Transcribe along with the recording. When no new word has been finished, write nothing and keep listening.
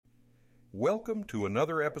Welcome to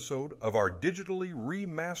another episode of our digitally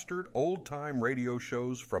remastered old-time radio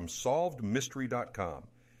shows from SolvedMystery.com.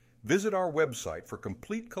 Visit our website for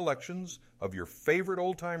complete collections of your favorite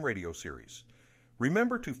old-time radio series.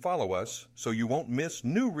 Remember to follow us so you won't miss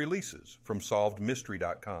new releases from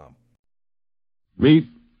SolvedMystery.com. Meet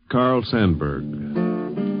Carl Sandburg.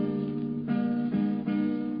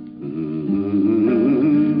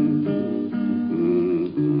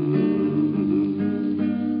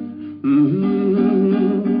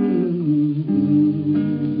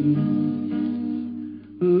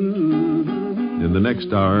 In the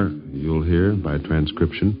next hour, you'll hear, by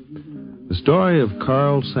transcription, the story of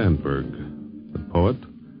Carl Sandburg, a poet,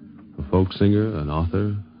 a folk singer, an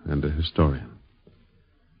author, and a historian.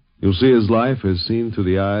 You'll see his life as seen through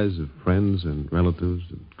the eyes of friends and relatives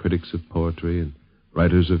and critics of poetry and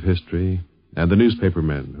writers of history and the newspaper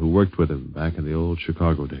men who worked with him back in the old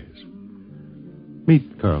Chicago days.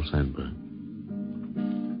 Meet Carl Sandburg.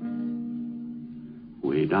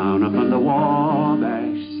 Way down up on the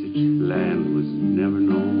Wabash, such land was never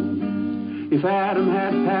known. If Adam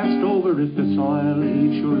had passed over it, the soil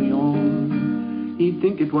he'd surely own. He'd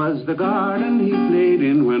think it was the garden he played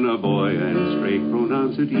in when a boy and straight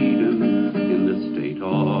pronounced it Eden in the state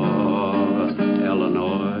of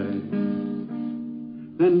Illinois.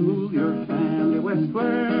 Then move your family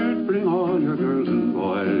westward, bring all your girls and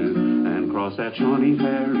boys, and cross that Shawnee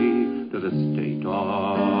Ferry to the state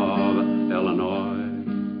of Illinois.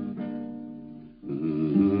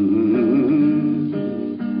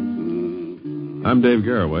 I'm Dave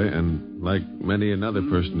Garraway, and like many another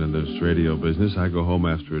person in this radio business, I go home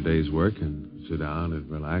after a day's work and sit down and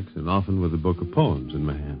relax, and often with a book of poems in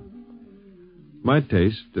my hand. My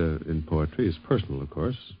taste in poetry is personal, of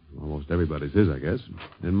course. Almost everybody's is, I guess.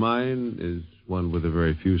 And mine is one with a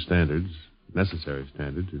very few standards, necessary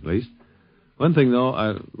standards at least. One thing, though,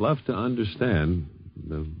 I love to understand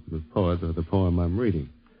the poet or the poem I'm reading.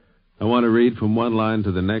 I want to read from one line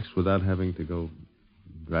to the next without having to go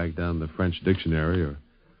drag down the French dictionary or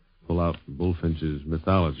pull out Bulfinch's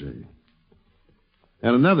mythology.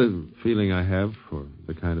 And another feeling I have for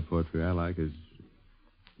the kind of poetry I like is,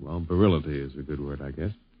 well, virility is a good word, I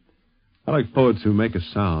guess. I like poets who make a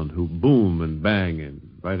sound, who boom and bang and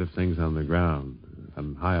write of things on the ground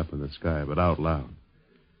and high up in the sky, but out loud.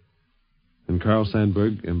 And Carl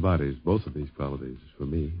Sandburg embodies both of these qualities for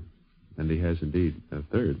me, and he has indeed a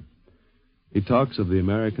third. He talks of the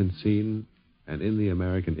American scene and in the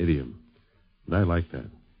American idiom. And I like that.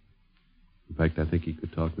 In fact, I think he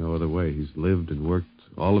could talk no other way. He's lived and worked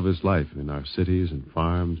all of his life in our cities and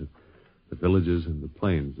farms, and the villages and the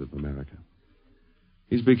plains of America.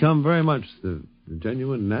 He's become very much the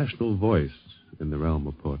genuine national voice in the realm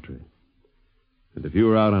of poetry. And if you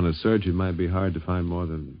were out on a search, it might be hard to find more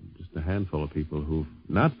than just a handful of people who've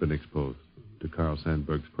not been exposed to Carl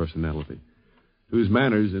Sandburg's personality, to his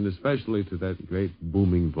manners, and especially to that great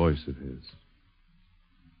booming voice of his.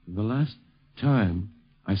 The last time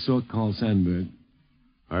I saw Carl Sandburg...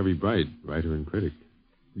 Harvey Bright, writer and critic.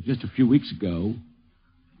 Was just a few weeks ago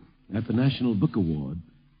at the National Book Award.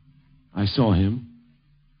 I saw him.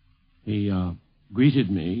 He greeted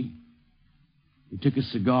me. He took a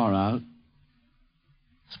cigar out,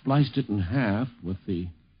 spliced it in half with the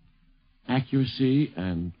accuracy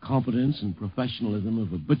and competence and professionalism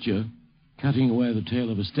of a butcher cutting away the tail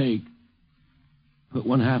of a steak, put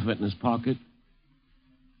one half of it in his pocket,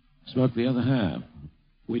 smoked the other half.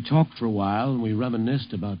 We talked for a while, and we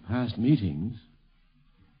reminisced about past meetings.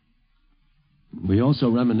 We also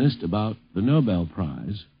reminisced about the Nobel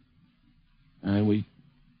Prize, and we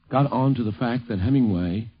got on to the fact that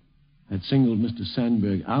Hemingway had singled Mr.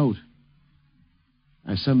 Sandburg out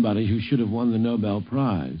as somebody who should have won the Nobel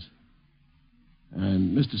Prize.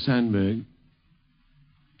 And Mr. Sandburg,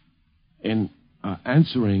 in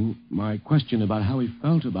answering my question about how he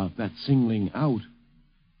felt about that singling out,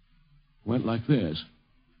 went like this.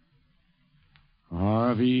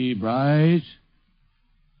 Harvey Bright,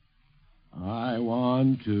 I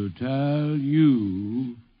want to tell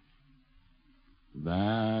you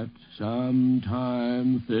that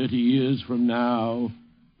sometime 30 years from now,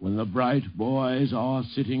 when the bright boys are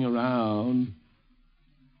sitting around,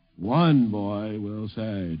 one boy will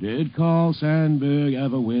say, did Carl Sandburg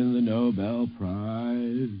ever win the Nobel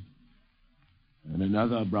Prize? And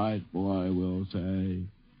another bright boy will say,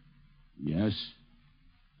 yes,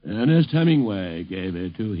 Ernest Hemingway gave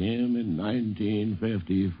it to him in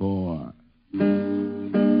 1954.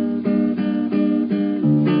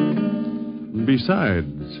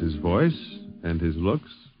 Besides his voice and his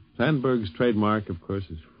looks, Sandburg's trademark, of course,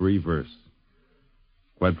 is free verse.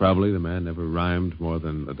 Quite probably the man never rhymed more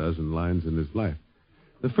than a dozen lines in his life.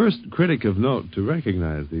 The first critic of note to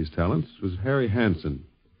recognize these talents was Harry Hansen.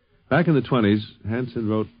 Back in the 20s, Hansen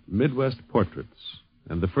wrote Midwest Portraits,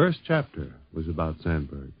 and the first chapter was about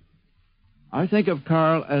Sandburg. I think of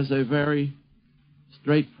Carl as a very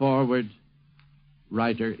straightforward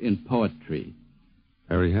writer in poetry.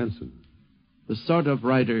 Harry Hansen. The sort of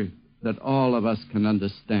writer that all of us can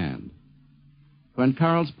understand. When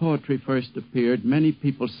Carl's poetry first appeared, many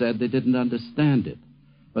people said they didn't understand it.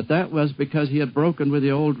 But that was because he had broken with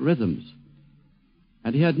the old rhythms.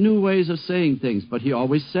 And he had new ways of saying things, but he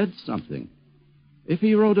always said something. If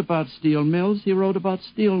he wrote about steel mills, he wrote about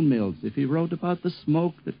steel mills. If he wrote about the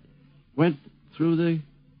smoke that went through the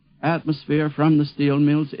atmosphere from the steel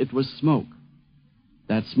mills, it was smoke.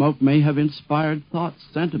 That smoke may have inspired thoughts,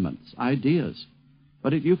 sentiments, ideas,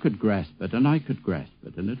 but you could grasp it, and I could grasp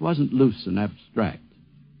it, and it wasn't loose and abstract.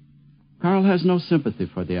 Carl has no sympathy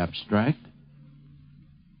for the abstract.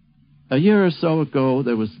 A year or so ago,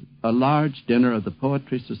 there was a large dinner of the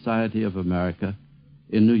Poetry Society of America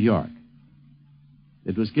in New York.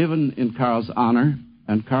 It was given in Carl's honor,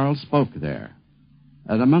 and Carl spoke there.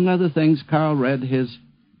 And among other things, Carl read his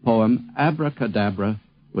poem, Abracadabra,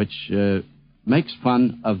 which makes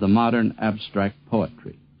fun of the modern abstract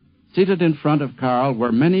poetry. Seated in front of Carl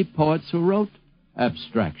were many poets who wrote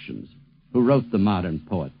abstractions, who wrote the modern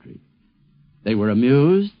poetry. They were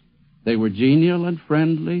amused, they were genial and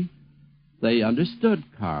friendly. They understood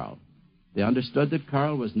Carl. They understood that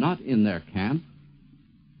Carl was not in their camp,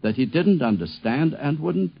 that he didn't understand and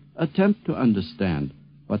wouldn't attempt to understand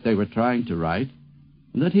what they were trying to write,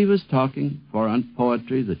 and that he was talking for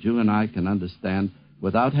poetry that you and I can understand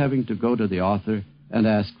without having to go to the author and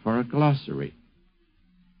ask for a glossary.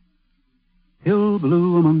 Hill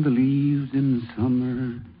blue among the leaves in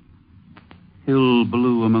summer, hill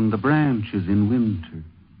blue among the branches in winter,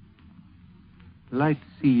 light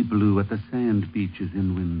sea blue at the sand beaches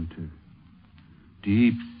in winter,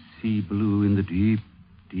 deep sea blue in the deep,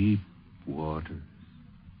 deep waters,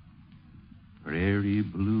 prairie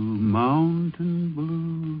blue, mountain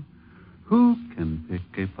blue. Who can pick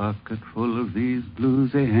a pocket full of these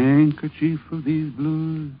blues, a handkerchief of these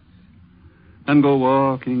blues, and go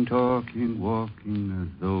walking, talking, walking, as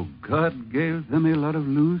though God gave them a lot of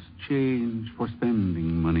loose change for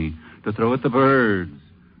spending money to throw at the birds,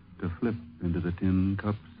 to flip into the tin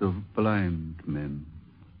cups of blind men.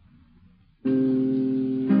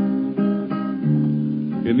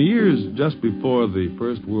 In the years just before the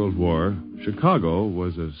First World War, Chicago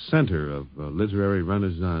was a center of literary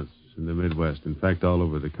renaissance in the Midwest, in fact, all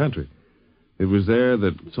over the country. It was there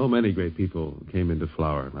that so many great people came into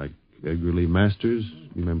flower, like Edgar Lee Masters,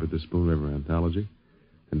 you remember the Spoon River Anthology,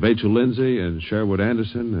 and Rachel Lindsay, and Sherwood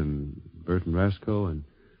Anderson, and Burton Rasco, and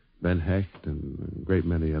Ben Hecht, and a great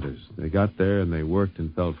many others. They got there, and they worked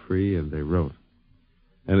and felt free, and they wrote.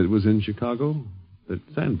 And it was in Chicago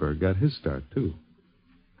that Sandburg got his start, too.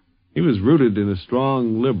 He was rooted in a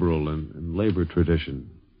strong liberal and labor tradition,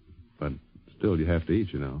 but still you have to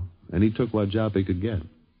eat, you know. And he took what job he could get.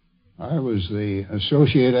 I was the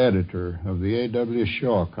associate editor of the A.W.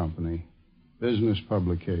 Shaw Company, business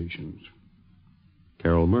publications.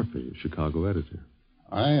 Carol Murphy, Chicago editor.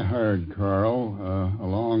 I hired Carl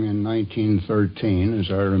along in 1913, as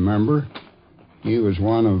I remember. He was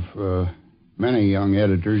one of many young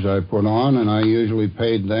editors I put on, and I usually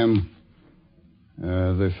paid them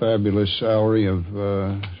the fabulous salary of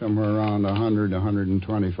somewhere around $100 to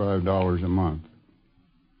 $125 a month.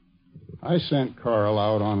 I sent Carl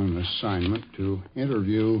out on an assignment to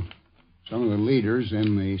interview some of the leaders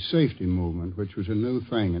in the safety movement, which was a new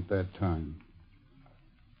thing at that time.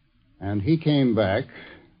 And he came back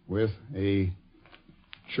with a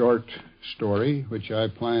short story, which I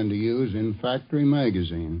planned to use in Factory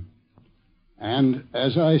Magazine. And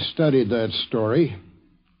as I studied that story,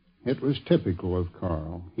 it was typical of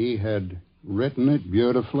Carl. He had written it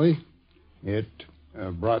beautifully. It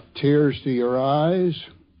brought tears to your eyes.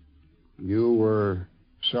 You were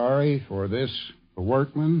sorry for this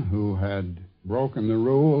workman who had broken the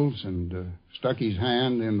rules and stuck his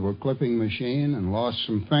hand into a clipping machine and lost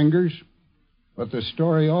some fingers. But the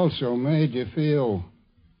story also made you feel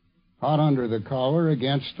hot under the collar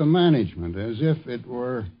against the management, as if it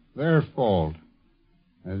were their fault,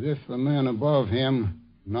 as if the men above him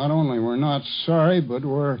not only were not sorry, but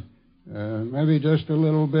were maybe just a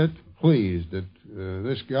little bit pleased that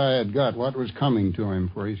this guy had got what was coming to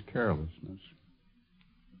him for his carelessness.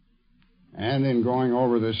 And in going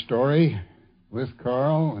over this story with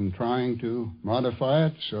Carl and trying to modify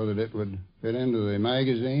it so that it would fit into the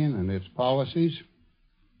magazine and its policies,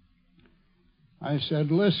 I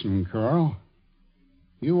said, listen, Carl,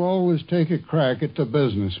 you always take a crack at the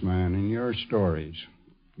businessman in your stories.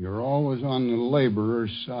 you're always on the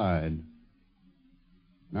laborer's side.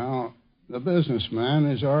 Now, the businessman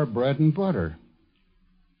is our bread and butter.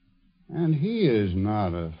 And he is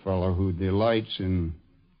not a fellow who delights in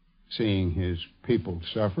seeing his people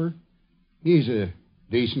suffer. He's a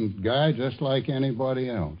decent guy just like anybody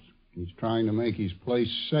else. He's trying to make his place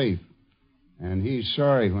safe, and he's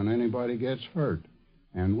sorry when anybody gets hurt.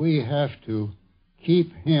 And we have to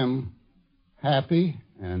keep him happy,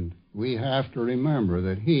 and we have to remember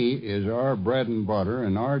that he is our bread and butter,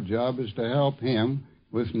 and our job is to help him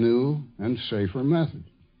with new and safer methods.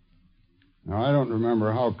 Now, I don't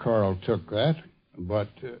remember how Carl took that, but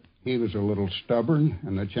he was a little stubborn,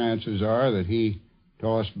 and the chances are that he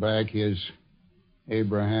tossed back his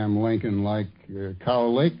Abraham Lincoln-like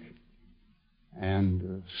cowlick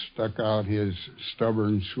and stuck out his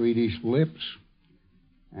stubborn Swedish lips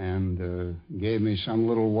and gave me some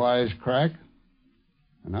little wisecrack.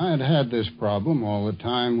 And I had this problem all the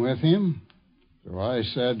time with him. So I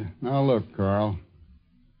said, now look, Carl,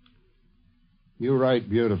 you write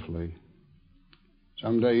beautifully.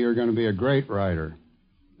 Someday you're going to be a great writer.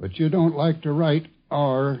 But you don't like to write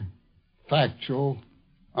our factual,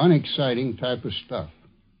 unexciting type of stuff.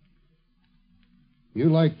 You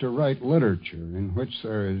like to write literature in which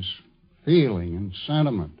there is feeling and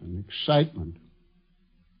sentiment and excitement.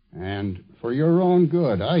 And for your own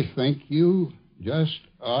good, I think you just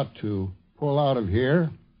ought to pull out of here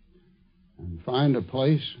and find a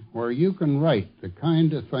place where you can write the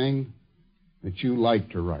kind of thing that you like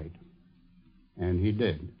to write. And he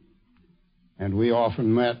did. And we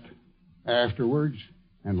often met afterwards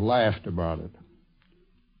and laughed about it.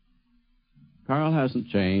 Carl hasn't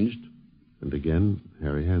changed. And again,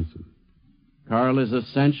 Harry Hansen. Carl is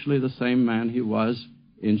essentially the same man he was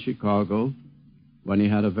in Chicago when he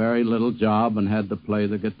had a very little job and had to play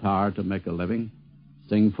the guitar to make a living,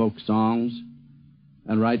 sing folk songs,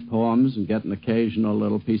 and write poems and get an occasional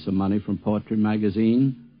little piece of money from Poetry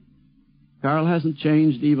magazine. Carl hasn't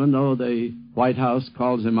changed even though the White House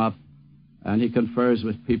calls him up and he confers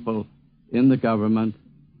with people in the government.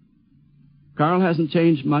 Carl hasn't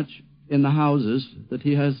changed much in the houses that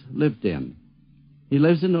he has lived in. He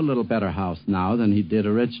lives in a little better house now than he did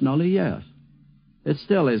originally, yes. It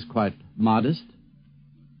still is quite modest.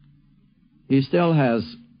 He still has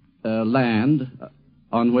land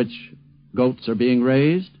on which goats are being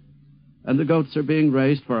raised, and the goats are being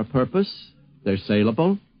raised for a purpose. They're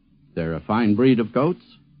saleable. They're a fine breed of goats.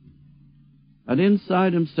 And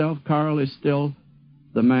inside himself, Carl is still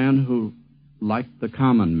the man who liked the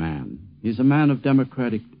common man. He's a man of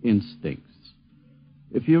democratic instincts.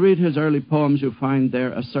 If you read his early poems, you find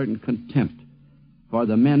there a certain contempt for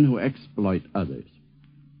the men who exploit others.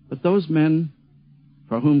 But those men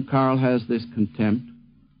for whom Carl has this contempt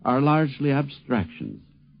are largely abstractions.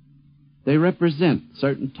 They represent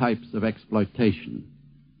certain types of exploitation.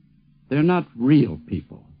 They're not real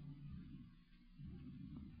people.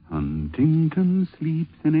 Huntington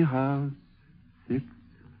sleeps in a house 6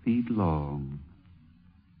 feet long.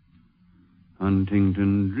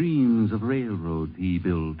 Huntington dreams of railroads he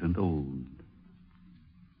built and owned.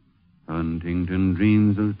 Huntington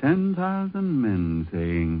dreams of 10,000 men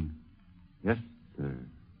saying, yes, sir.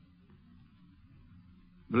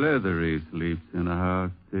 Blithery sleeps in a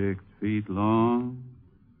house 6 feet long.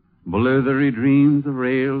 Blithery dreams of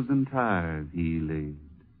rails and tires he laid.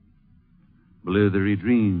 Blithery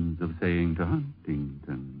dreams of saying to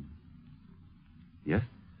Huntington, yes,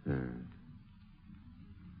 sir.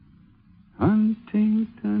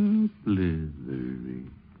 Huntington Blithery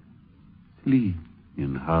sleep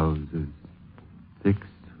in houses 6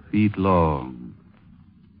 feet long.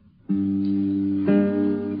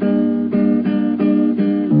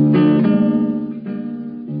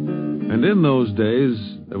 And in those days,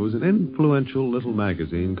 there was an influential little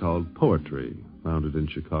magazine called Poetry, founded in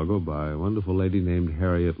Chicago by a wonderful lady named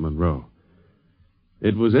Harriet Monroe.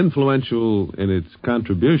 It was influential in its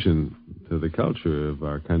contribution to the culture of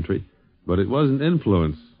our country, but it wasn't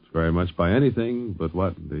influenced very much by anything but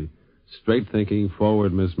what the straight-thinking,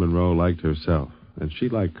 forward Miss Monroe liked herself, and she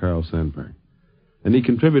liked Carl Sandburg. And he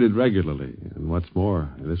contributed regularly, and what's more,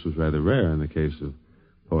 and this was rather rare in the case of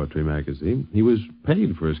Poetry magazine, he was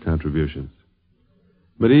paid for his contributions.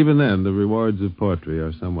 But even then, the rewards of poetry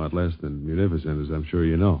are somewhat less than munificent, as I'm sure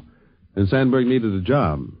you know. And Sandburg needed a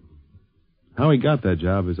job. How he got that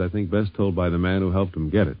job is, I think, best told by the man who helped him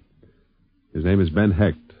get it. His name is Ben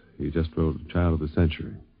Hecht. He just wrote Child of the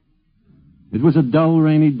Century. It was a dull,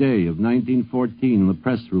 rainy day of 1914 in the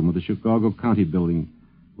press room of the Chicago County Building,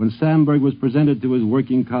 when Sandburg was presented to his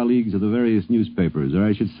working colleagues of the various newspapers, or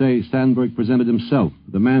I should say Sandburg presented himself.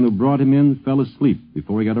 The man who brought him in fell asleep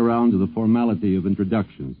before he got around to the formality of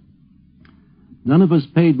introductions. None of us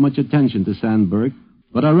paid much attention to Sandburg,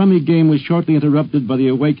 but our rummy game was shortly interrupted by the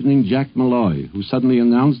awakening Jack Malloy, who suddenly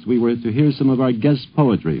announced we were to hear some of our guest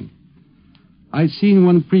poetry. I'd seen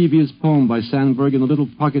one previous poem by Sandburg in the little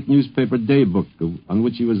pocket newspaper daybook on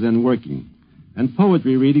which he was then working, and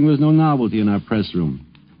poetry reading was no novelty in our press room.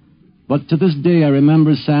 But to this day I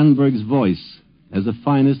remember Sandburg's voice as the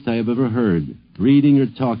finest I have ever heard, reading or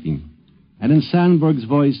talking, and in Sandburg's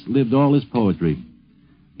voice lived all his poetry.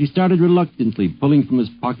 He started reluctantly, pulling from his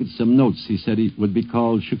pocket some notes he said he would be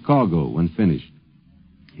called Chicago when finished.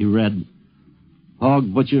 He read,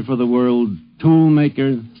 "Hog butcher for the world, tool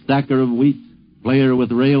maker, stacker of wheat, player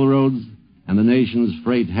with railroads, and the nation's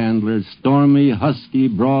freight handler, stormy, husky,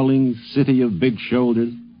 brawling, city of big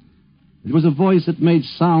shoulders." It was a voice that made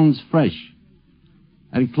sounds fresh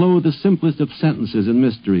and clothed the simplest of sentences in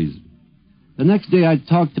mysteries. The next day I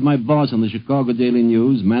talked to my boss on the Chicago Daily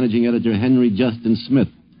News, managing editor Henry Justin Smith.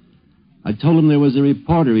 I told him there was a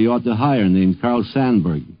reporter he ought to hire named Carl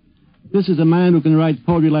Sandburg. "This is a man who can write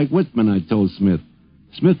poetry like Whitman," I told Smith.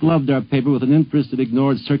 Smith loved our paper with an interest that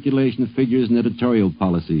ignored circulation figures and editorial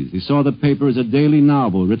policies. He saw the paper as a daily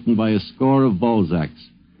novel written by a score of Balzacs,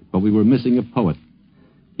 but we were missing a poet.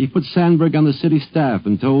 He put Sandburg on the city staff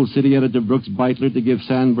and told city editor Brooks Beitler to give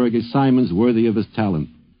Sandburg assignments worthy of his talent.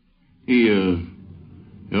 He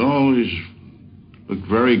always looked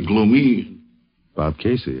very gloomy. Bob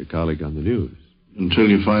Casey, a colleague on the news. Until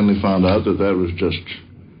you finally found out that that was just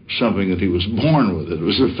something that he was born with. It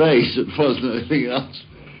was a face. It wasn't anything else.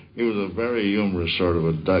 He was a very humorous sort of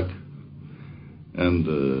a duck. And,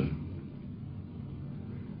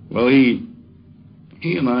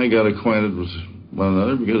 he and I got acquainted with one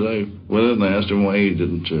another because I went in and asked him why he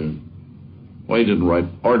didn't write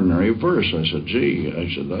ordinary verse. I said,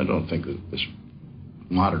 I don't think that this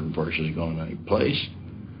modern verse is going any place.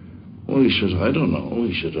 Well, he says, I don't know.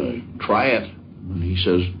 He said, try it. And he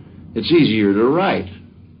says, it's easier to write.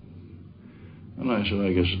 And I said,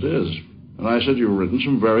 I guess it is. And I said, you've written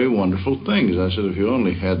some very wonderful things. I said, if you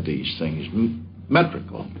only had these things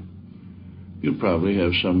metrical, you'd probably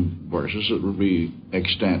have some verses that would be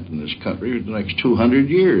extant in this country for the next 200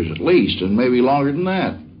 years at least, and maybe longer than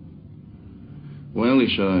that. Well, he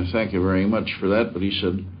said, I thank you very much for that, but he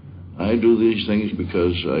said, I do these things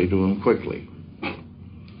because I do them quickly.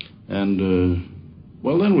 And,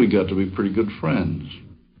 then we got to be pretty good friends.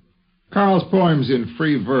 Carl's poems in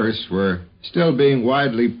free verse were still being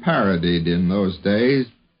widely parodied in those days.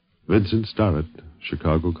 Vincent Starrett,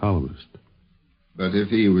 Chicago columnist. But if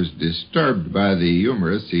he was disturbed by the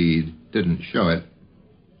humorous, he didn't show it.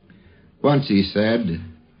 Once he said,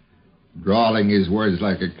 drawling his words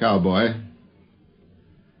like a cowboy,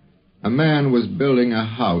 a man was building a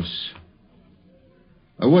house.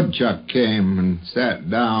 A woodchuck came and sat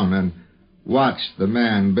down and watched the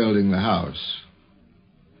man building the house.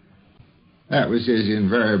 That was his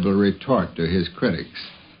invariable retort to his critics.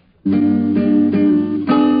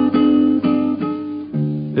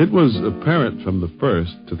 It was apparent from the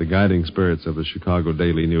first to the guiding spirits of the Chicago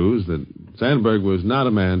Daily News that Sandburg was not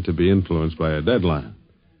a man to be influenced by a deadline.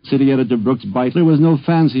 City editor Brooks Beitler was no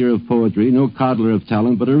fancier of poetry, no coddler of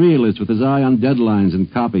talent, but a realist with his eye on deadlines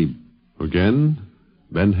and copy. Again,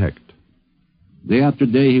 Ben Hecht. Day after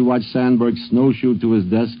day, he watched Sandburg snowshoe to his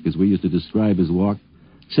desk, as we used to describe his walk,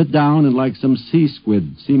 sit down and, like some sea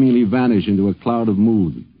squid, seemingly vanish into a cloud of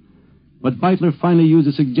mood. But Beitler finally used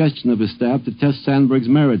a suggestion of his staff to test Sandburg's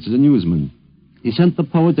merits as a newsman. He sent the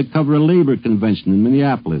poet to cover a labor convention in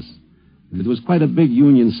Minneapolis. It was quite a big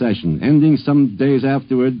union session, ending some days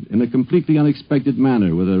afterward in a completely unexpected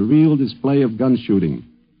manner with a real display of gun shooting.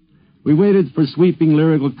 We waited for sweeping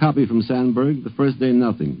lyrical copy from Sandburg. The first day,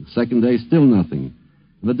 nothing. The second day, still nothing.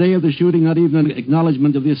 And the day of the shooting, not even an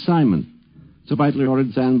acknowledgement of the assignment. So Beitler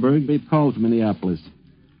ordered Sandburg to be called from Minneapolis.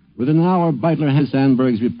 Within an hour, Beitler had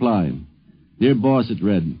Sandburg's reply. Dear boss, it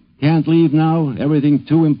read, can't leave now, everything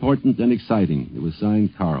too important and exciting. It was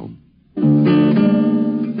signed Carl.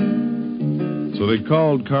 So they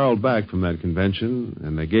called Carl back from that convention,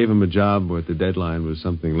 and they gave him a job where the deadline was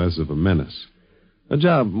something less of a menace. A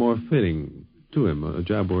job more fitting to him, a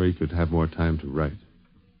job where he could have more time to write.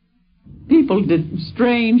 People did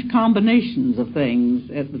strange combinations of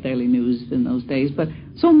things at the Daily News in those days, but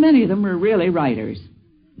so many of them were really writers.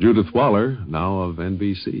 Judith Waller, now of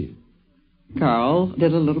NBC. Carl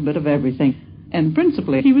did a little bit of everything, and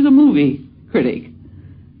principally he was a movie critic.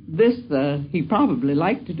 This he probably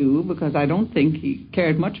liked to do because I don't think he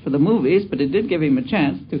cared much for the movies, but it did give him a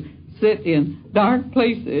chance to sit in dark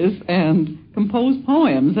places and compose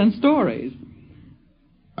poems and stories.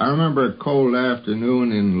 I remember a cold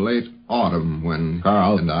afternoon in late autumn when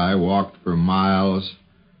Carl and I walked for miles.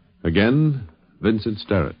 Again, Vincent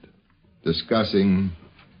Sterrett. Discussing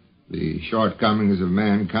the shortcomings of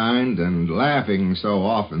mankind and laughing so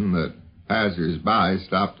often that passers-by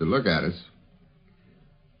stopped to look at us.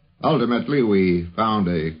 Ultimately, we found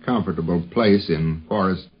a comfortable place in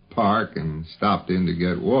Forest Park and stopped in to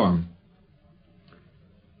get warm.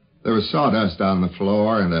 There was sawdust on the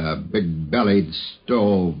floor, and a big-bellied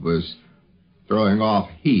stove was throwing off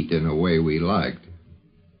heat in a way we liked.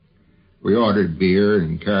 We ordered beer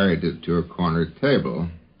and carried it to a corner table.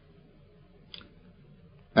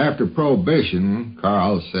 After Prohibition,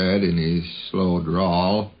 Carl said in his slow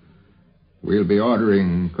drawl, "We'll be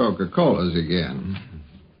ordering Coca-Colas again."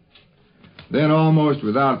 Then, almost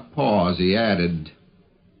without pause, he added,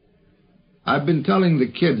 "I've been telling the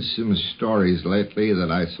kids some stories lately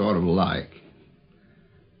that I sort of like.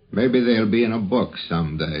 Maybe they'll be in a book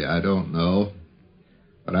someday, I don't know.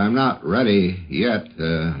 But I'm not ready yet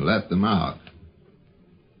to let them out."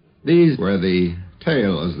 These were the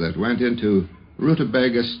tales that went into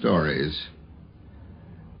Rutabaga Stories.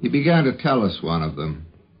 He began to tell us one of them.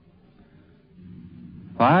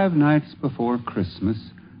 5 nights before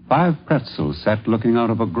Christmas, 5 pretzels sat looking out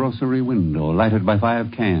of a grocery window lighted by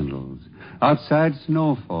 5 candles. Outside,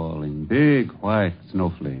 snow falling, big white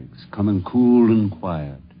snowflakes, coming cool and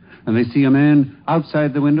quiet. And they see a man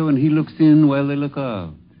outside the window, and he looks in while they look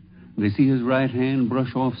out. They see his right hand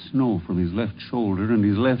brush off snow from his left shoulder, and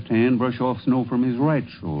his left hand brush off snow from his right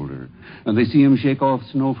shoulder. And they see him shake off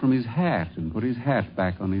snow from his hat and put his hat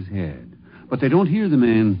back on his head. But they don't hear the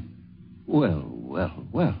man,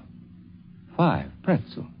 well, 5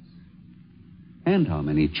 pretzels. And how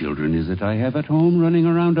many children is it I have at home running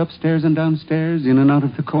around upstairs and downstairs, in and out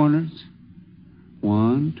of the corners?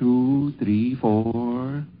 1, 2, 3,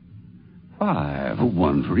 4, 5.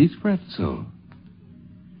 1 for each pretzel.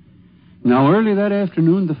 Now, early that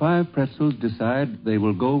afternoon, the 5 pretzels decide they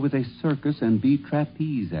will go with a circus and be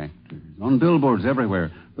trapeze actors. On billboards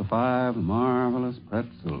everywhere, the 5 marvelous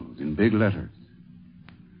pretzels in big letters.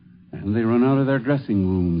 And they run out of their dressing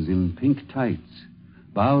rooms in pink tights,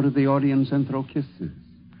 bow to the audience and throw kisses.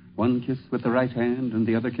 1 kiss with the right hand and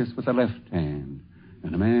the other kiss with the left hand.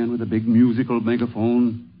 And a man with a big musical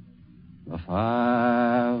megaphone, the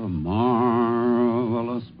 5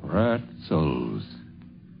 marvelous pretzels.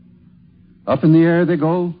 Up in the air they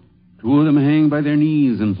go. 2 of them hang by their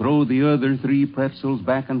knees and throw the other 3 pretzels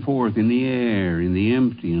back and forth in the air, in the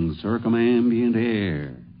empty and circumambient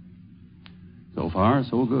air. So far,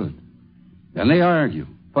 so good. Then they argue,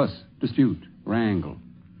 fuss, dispute, wrangle.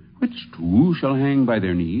 Which 2 shall hang by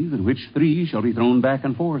their knees and which 3 shall be thrown back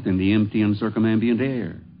and forth in the empty and circumambient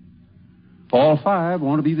air? All 5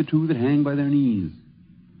 want to be the 2 that hang by their knees.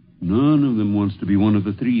 None of them wants to be one of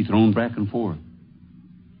the 3 thrown back and forth.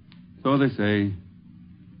 So they say,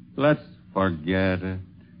 let's forget it.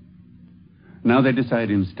 Now they decide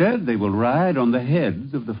instead they will ride on the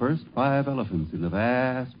heads of the first 5 elephants in the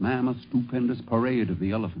vast, mammoth, stupendous parade of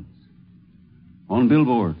the elephants. On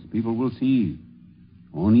billboards, people will see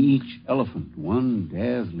on each elephant 1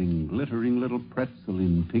 dazzling, glittering little pretzel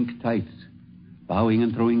in pink tights, bowing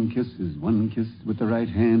and throwing kisses, 1 kiss with the right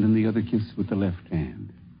hand and the other kiss with the left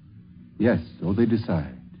hand. Yes, so they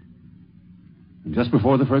decide. And just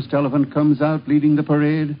before the first elephant comes out leading the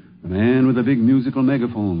parade, the man with a big musical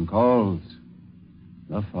megaphone calls,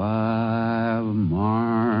 the 5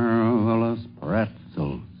 marvelous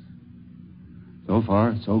pretzels. So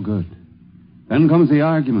far, so good. Then comes the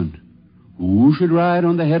argument. Who should ride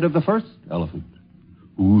on the head of the first elephant?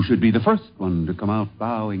 Who should be the first one to come out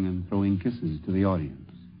bowing and throwing kisses to the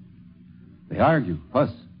audience? They argue,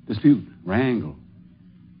 fuss, dispute, wrangle,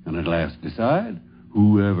 and at last decide,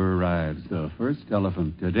 whoever rides the first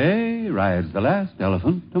elephant today rides the last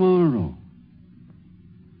elephant tomorrow.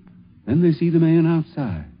 Then they see the man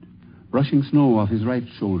outside, brushing snow off his right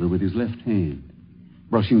shoulder with his left hand,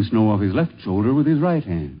 brushing snow off his left shoulder with his right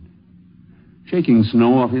hand, shaking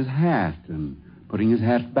snow off his hat and putting his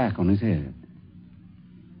hat back on his head.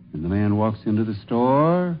 And the man walks into the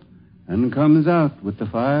store and comes out with the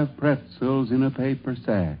 5 pretzels in a paper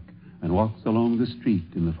sack and walks along the street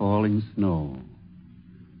in the falling snow.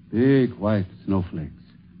 Big white snowflakes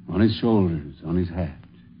on his shoulders, on his hat.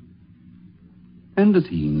 And does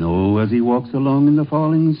he know as he walks along in the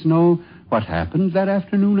falling snow what happened that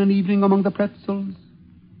afternoon and evening among the pretzels?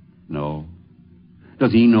 No.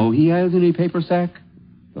 Does he know he has in a paper sack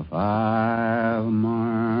the 5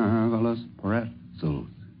 marvelous pretzels?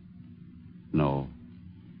 No.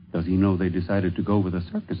 Does Does he know they decided to go with a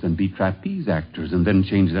circus and be trapeze actors and then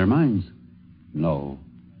change their minds? No.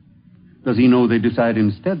 Does he know they decide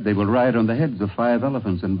instead they will ride on the heads of 5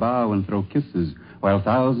 elephants and bow and throw kisses while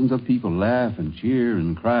thousands of people laugh and cheer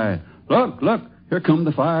and cry, "Look, look, here come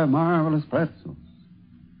the 5 marvelous pretzels"?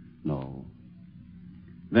 No.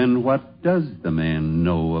 Then what does the man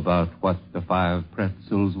know about what the 5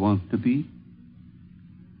 pretzels want to be?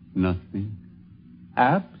 Nothing.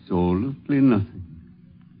 Absolutely nothing.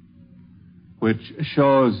 Which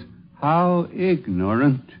shows how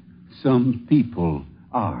ignorant some people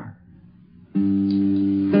are. Oh,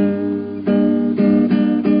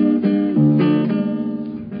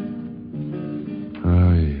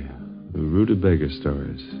 yeah. The rutabaga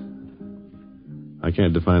stories. I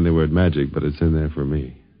can't define the word magic, but it's in there for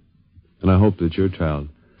me. And I hope that your child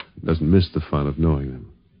doesn't miss the fun of knowing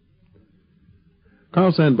them.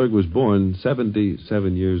 Carl Sandburg was born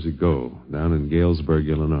 77 years ago down in Galesburg,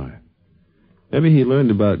 Illinois. Maybe he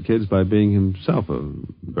learned about kids by being himself a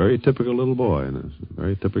very typical little boy in a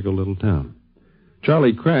very typical little town.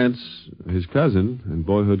 Charlie Krantz, his cousin and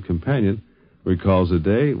boyhood companion, recalls a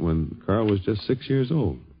day when Carl was just 6 years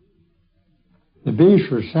old. The bees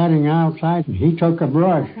were sitting outside, and he took a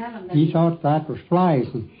brush. He thought that was flies,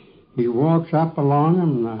 and he walks up along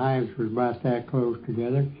them, and the hives were about that close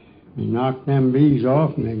together. He knocked them bees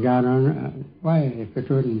off, and they got on. Why, if it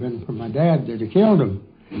hadn't been for my dad, they'd have killed him.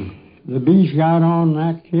 The bees got on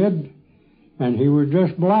that kid, and he was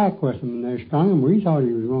just black with them, and they stung him. We thought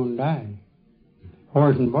he was going to die.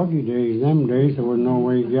 Horse and buggy days, them days, there was no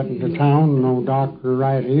way getting to town, no doctor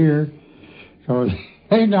right here. So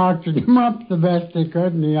they doctored him up the best they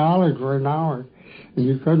could, and he hollered for an hour. And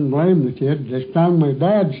you couldn't blame the kid. They stung my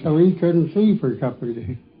dad so he couldn't see for a couple of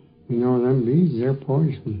days. You know, them bees, they're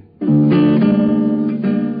poison.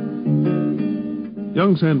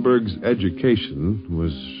 Young Sandburg's education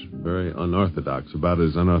was very unorthodox, about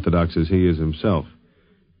as unorthodox as he is himself.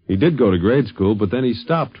 He did go to grade school, but then he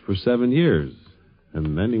stopped for 7 years.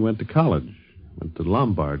 And then he went to college, went to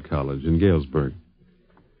Lombard College in Galesburg.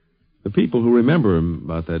 The people who remember him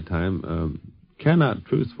about that time cannot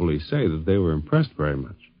truthfully say that they were impressed very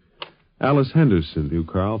much. Alice Henderson knew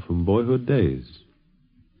Carl from boyhood days.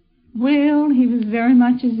 Well, he was very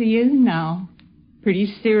much as he is now. Pretty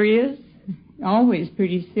serious, always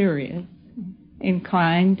pretty serious.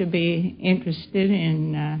 Inclined to be interested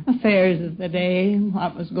in affairs of the day,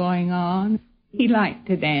 what was going on. He liked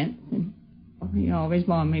to dance, and he always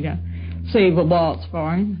wanted me to save a waltz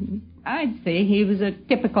for him. I'd say he was a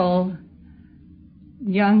typical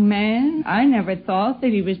young man. I never thought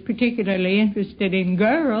that he was particularly interested in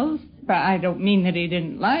girls. But I don't mean that he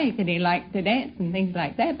didn't like it. He liked to dance and things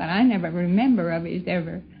like that, but I never remember of his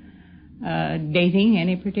ever dating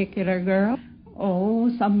any particular girl. Oh,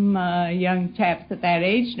 some young chaps at that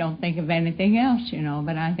age don't think of anything else, you know,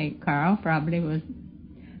 but I think Carl probably was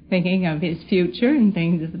thinking of his future and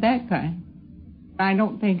things of that kind. I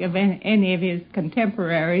don't think of any of his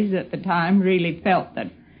contemporaries at the time really felt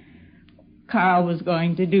that Carl was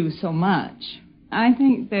going to do so much. I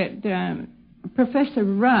think that Professor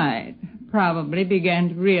Wright probably began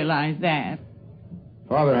to realize that.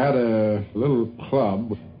 Father had a little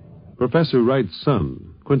club. Professor Wright's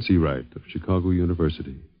son, Quincy Wright of Chicago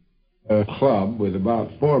University. A club with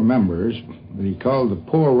about 4 members that he called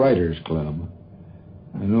the Poor Writers Club.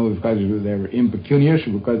 I know because they were impecunious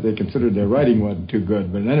or because they considered their writing wasn't too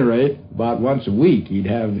good. But at any rate, about once a week, he'd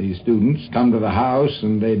have these students come to the house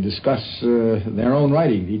and they'd discuss their own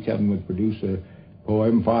writing. Each of them would produce a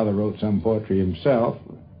poem. Father wrote some poetry himself.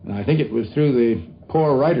 And I think it was through the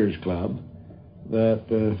Poor Writers Club that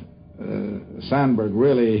Sandburg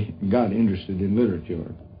really got interested in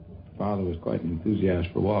literature. Father was quite an enthusiast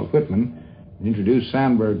for Walt Whitman. He introduced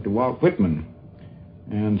Sandburg to Walt Whitman.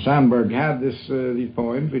 And Sandburg had these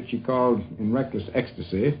poems, which he called In Reckless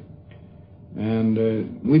Ecstasy. And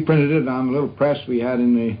we printed it on a little press we had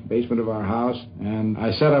in the basement of our house. And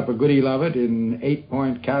I set up a good deal of it in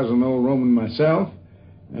 8-point Casino Roman myself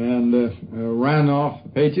and ran off the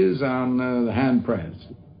pages on the hand press.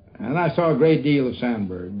 And I saw a great deal of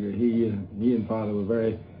Sandburg. He and Father were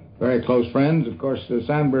very, very close friends. Of course,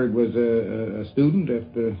 Sandburg was a student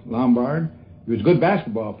at Lombard. He was a good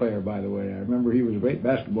basketball player, by the way. I remember he was a great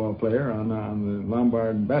basketball player on the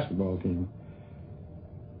Lombard basketball team.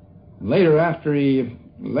 Later, after he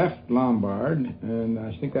left Lombard, and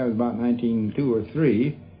I think that was about 1902 or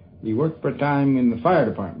 3, he worked for a time in the fire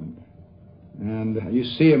department. And you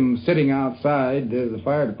see him sitting outside the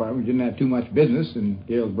fire department. He didn't have too much business in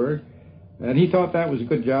Galesburg. And he thought that was a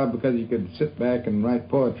good job because he could sit back and write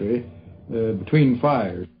poetry between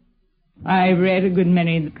fires. I read a good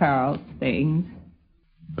many of Carl's things.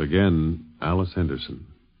 Again, Alice Henderson.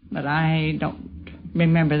 But I don't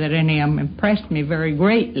remember that any of them impressed me very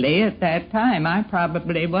greatly at that time. I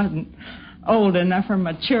probably wasn't old enough or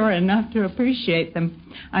mature enough to appreciate them.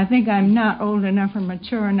 I think I'm not old enough or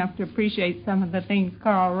mature enough to appreciate some of the things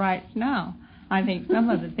Carl writes now. I think some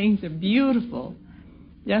of the things are beautiful,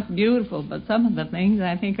 just beautiful, but some of the things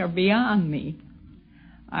I think are beyond me.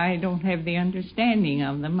 I don't have the understanding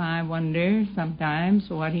of them. I wonder sometimes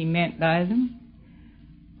what he meant by them.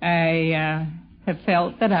 I have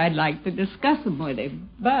felt that I'd like to discuss them with him,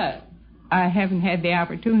 but I haven't had the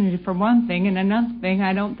opportunity for one thing, and another thing,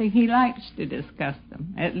 I don't think he likes to discuss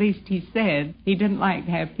them. At least he said he didn't like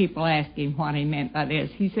to have people ask him what he meant by this.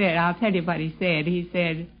 He said, I'll tell you what he said. He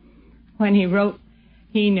said when he wrote,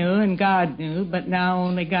 he knew and God knew, but now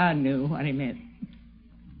only God knew what he meant.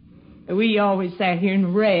 We always sat here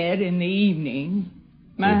and read in the evening.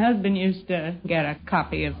 My husband used to get a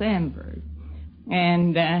copy of Sandburg,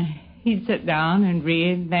 and he'd sit down and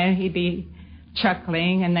read, then he'd be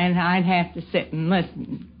chuckling, and then I'd have to sit and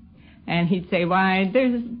listen. And he'd say, why,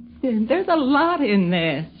 there's a lot in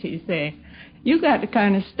this, he'd say. You got to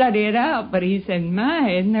kind of study it out. But he said,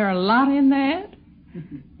 my, isn't there a lot in that?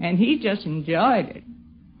 And he just enjoyed it.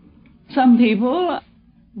 Some people,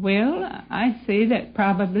 well, I see that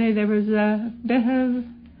probably there was a bit of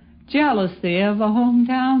jealousy of a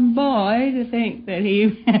hometown boy to think that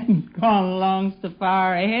he had gone along so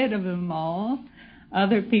far ahead of them all.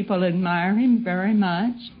 Other people admire him very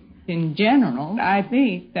much. In general, I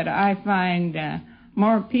think that I find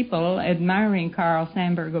more people admiring Carl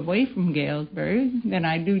Sandburg away from Galesburg than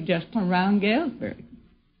I do just around Galesburg.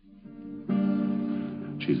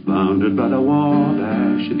 She's bounded by the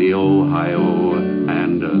Wabash, the Ohio,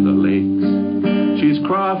 and the lakes. She's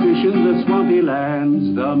crawfish in the swampy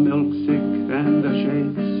lands, the milk-sick and the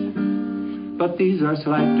shakes. But these are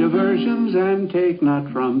slight diversions, and take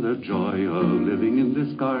not from the joy of living in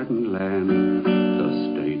this garden land, the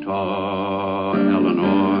state of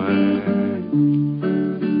Illinois.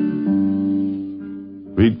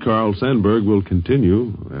 Read Carl Sandburg will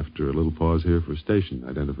continue after a little pause here for station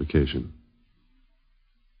identification.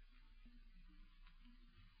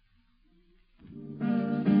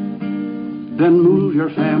 Then move your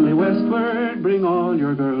family westward, bring all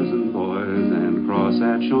your girls and boys, and cross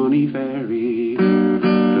at Shawnee Ferry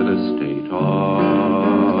to the state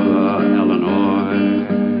of Illinois.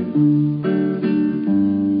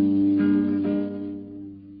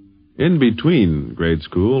 In between grade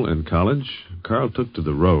school and college, Carl took to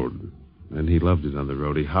the road, and he loved it on the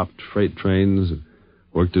road. He hopped freight trains,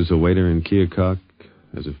 worked as a waiter in Keokuk,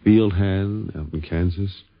 as a field hand out in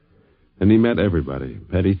Kansas. And he met everybody,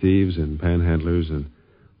 petty thieves and panhandlers and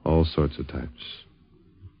all sorts of types.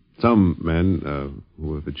 Some men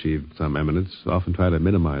who have achieved some eminence often try to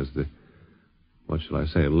minimize the, what shall I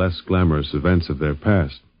say, less glamorous events of their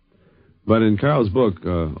past. But in Carl's book,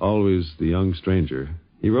 Always the Young Stranger,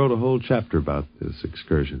 he wrote a whole chapter about this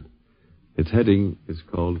excursion. Its heading is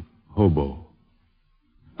called Hobo.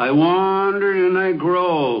 I wandered and I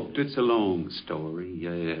groped. It's a long story.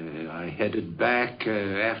 I headed back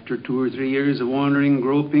after 2 or 3 years of wandering and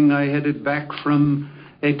groping. I headed back from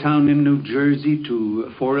a town in New Jersey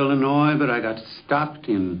to Fort Illinois, but I got stopped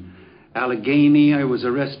in Allegheny. I was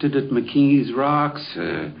arrested at McKee's Rocks,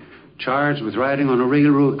 charged with riding on a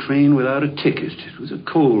railroad train without a ticket. It was a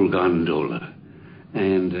coal gondola.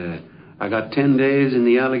 And I got 10 days in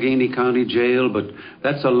the Allegheny County Jail, but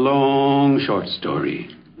that's a long, short story.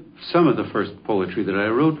 Some of the first poetry that I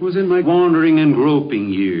wrote was in my wandering and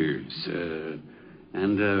groping years.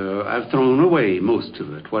 And I've thrown away most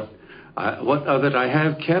of it. What of it I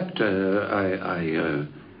have kept, I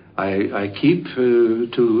keep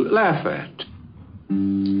to laugh at.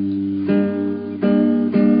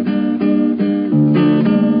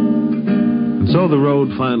 And so the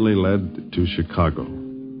road finally led to Chicago.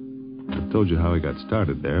 I've told you how he got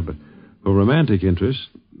started there, but for romantic interest,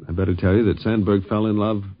 I better tell you that Sandburg fell in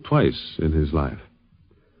love twice in his life.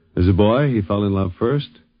 As a boy, he fell in love first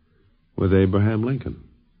with Abraham Lincoln.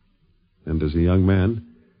 And as a young man,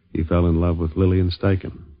 he fell in love with Lillian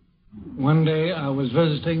Steichen. One day I was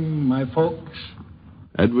visiting my folks.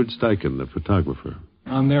 Edward Steichen, the photographer.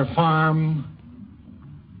 On their farm,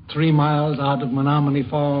 3 miles out of Menominee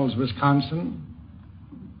Falls, Wisconsin.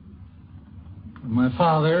 My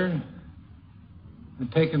father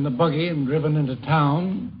had taken the buggy and driven into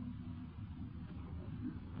town.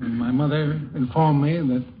 And my mother informed me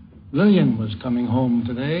that Lillian was coming home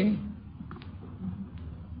today.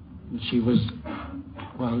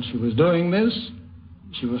 While she was doing this,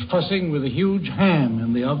 she was fussing with a huge ham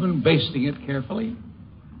in the oven, basting it carefully.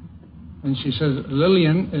 And she says,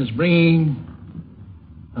 Lillian is bringing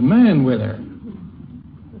a man with her.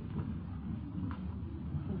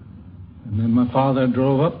 And then my father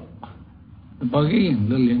drove up the buggy, and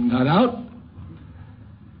Lillian got out.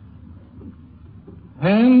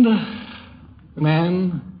 And the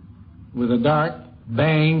man with a dark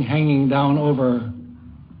bang hanging down over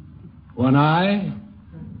one eye,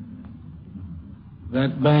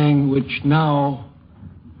 that bang which now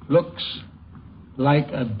looks like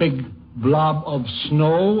a big blob of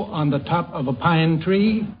snow on the top of a pine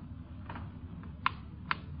tree.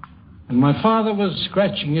 And my father was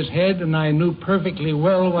scratching his head, and I knew perfectly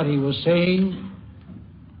well what he was saying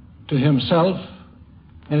to himself.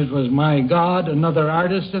 And it was, my God, another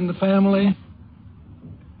artist in the family.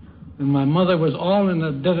 And my mother was all in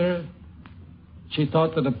a dither. She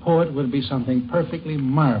thought that a poet would be something perfectly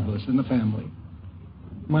marvelous in the family.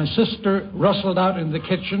 My sister rustled out in the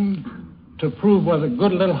kitchen to prove what a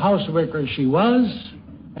good little houseworker she was.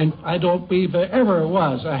 And I don't believe there ever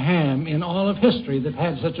was a ham in all of history that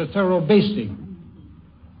had such a thorough basting.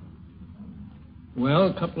 Well,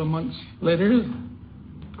 a couple of months later,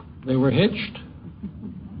 they were hitched,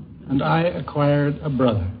 and I acquired a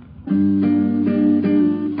brother.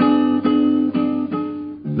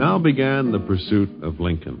 Now began the pursuit of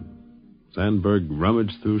Lincoln. Sandburg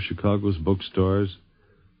rummaged through Chicago's bookstores,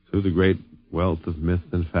 through the great wealth of myth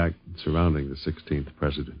and fact surrounding the 16th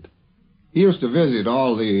president. He used to visit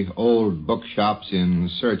all the old bookshops in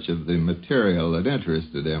search of the material that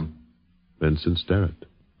interested him. Vincent Sterrett.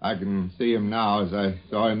 I can see him now as I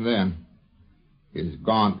saw him then. His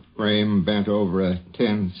gaunt frame bent over a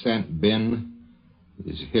 10-cent bin,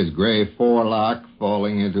 his gray forelock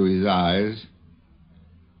falling into his eyes.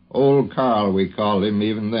 Old Carl, we called him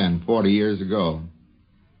even then, 40 years ago,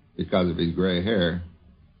 because of his gray hair.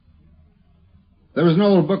 There was an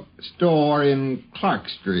old bookstore in Clark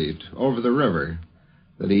Street over the river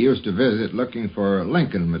that he used to visit looking for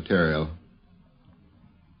Lincoln material.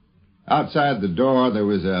 Outside the door there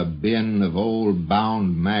was a bin of old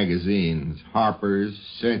bound magazines, Harper's,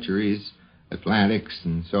 Century's, Atlantic's,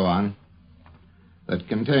 and so on, that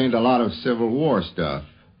contained a lot of Civil War stuff.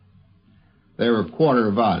 They were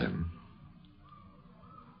quarter volume.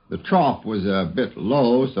 The trough was a bit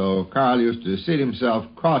low, so Carl used to seat himself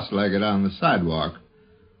cross-legged on the sidewalk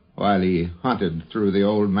while he hunted through the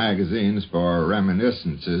old magazines for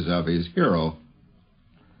reminiscences of his hero.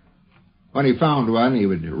 When he found one, he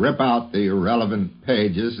would rip out the relevant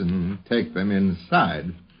pages and take them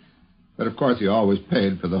inside. But, of course, he always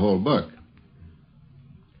paid for the whole book.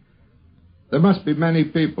 There must be many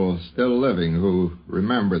people still living who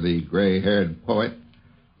remember the gray-haired poet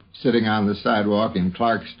sitting on the sidewalk in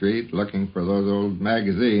Clark Street looking for those old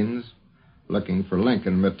magazines, looking for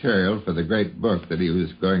Lincoln material for the great book that he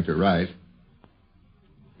was going to write.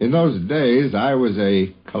 In those days, I was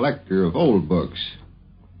a collector of old books,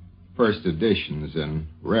 first editions and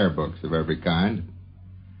rare books of every kind,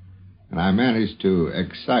 and I managed to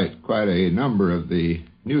excite quite a number of the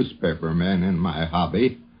newspaper men in my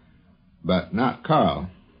hobby, but not Carl.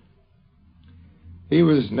 He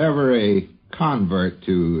was never a convert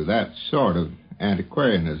to that sort of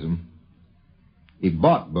antiquarianism. He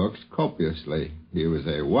bought books copiously. He was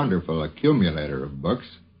a wonderful accumulator of books.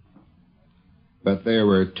 But they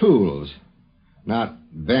were tools, not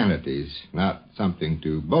vanities, not something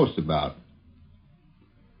to boast about.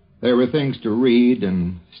 They were things to read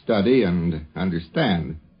and study and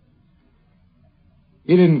understand.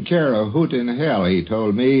 He didn't care a hoot in hell, he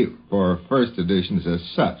told me, for first editions as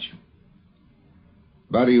such.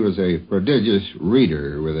 But he was a prodigious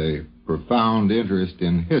reader with a profound interest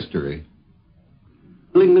in history.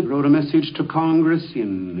 Lincoln wrote a message to Congress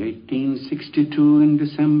in 1862 in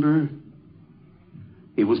December.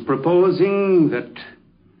 He was proposing that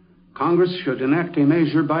Congress should enact a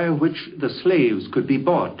measure by which the slaves could be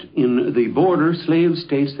bought in the border slave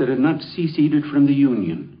states that had not seceded from the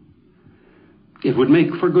Union. It would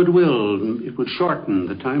make for goodwill. It would shorten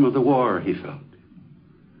the time of the war, he felt.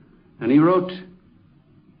 And he wrote,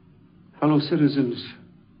 "Fellow citizens,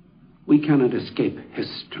 we cannot escape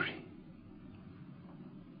history.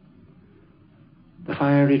 The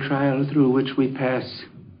fiery trial through which we pass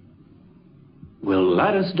will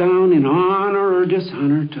let us down in honor or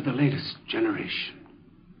dishonor to the latest generation.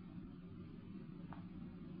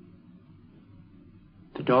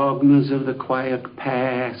 The dogmas of the quiet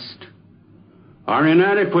past are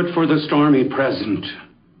inadequate for the stormy present."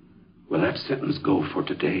 Will that sentence go for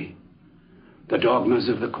today? The dogmas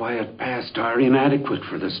of the quiet past are inadequate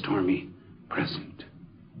for the stormy present.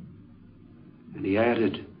 And he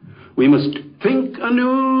added, we must think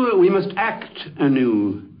anew, we must act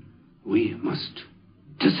anew, we must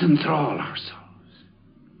disenthrall ourselves.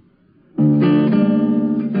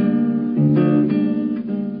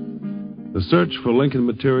 The search for Lincoln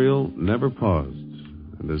material never paused,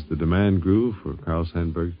 and as the demand grew for Carl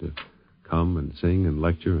Sandburg to come and sing and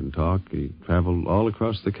lecture and talk, he traveled all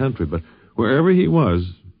across the country. But wherever he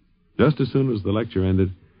was, just as soon as the lecture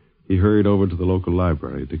ended, he hurried over to the local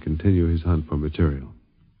library to continue his hunt for material.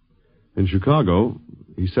 In Chicago,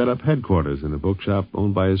 he set up headquarters in a bookshop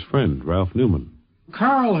owned by his friend, Ralph Newman.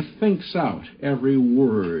 Carl thinks out every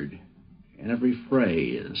word and every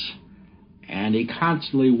phrase, and he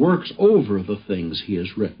constantly works over the things he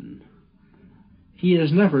has written. He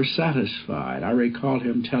is never satisfied. I recall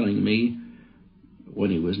him telling me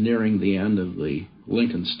when he was nearing the end of the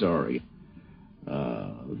Lincoln story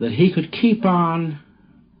that he could keep on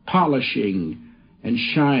polishing and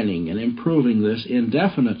shining and improving this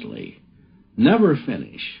indefinitely, never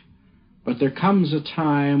finish. But there comes a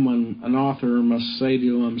time when an author must say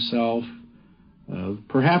to himself,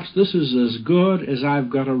 perhaps this is as good as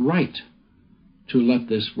I've got a right to let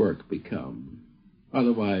this work become.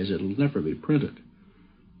 Otherwise, it'll never be printed.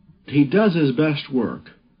 He does his best work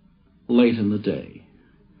late in the day.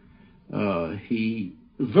 He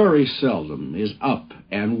very seldom is up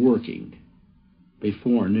and working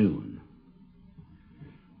before noon.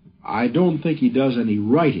 I don't think he does any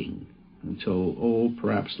writing until,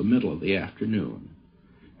 perhaps the middle of the afternoon,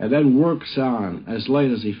 and then works on as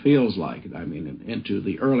late as he feels like it, into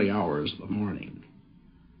the early hours of the morning.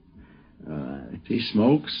 He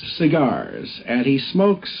smokes cigars, and he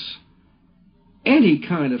smokes any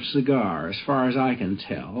kind of cigar, as far as I can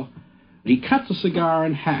tell. He cuts a cigar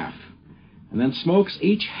in half, and then smokes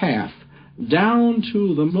each half down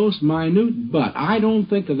to the most minute butt. I don't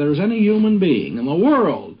think that there's any human being in the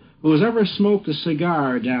world who has ever smoked a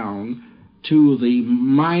cigar down to the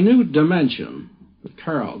minute dimension that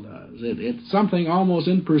Carl does. It's something almost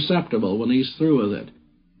imperceptible when he's through with it.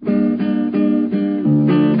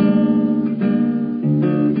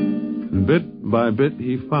 And bit by bit,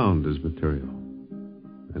 he found his material.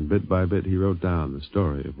 And bit by bit, he wrote down the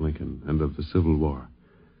story of Lincoln and of the Civil War.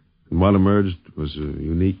 And what emerged was a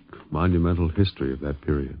unique, monumental history of that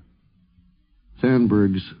period.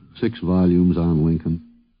 Sandburg's 6 volumes on Lincoln.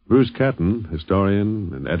 Bruce Catton,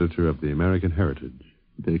 historian and editor of the American Heritage.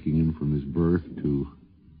 Taking him from his birth to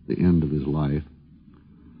the end of his life.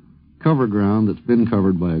 Cover ground that's been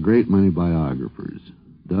covered by a great many biographers.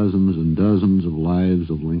 Dozens and dozens of lives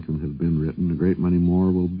of Lincoln have been written. A great many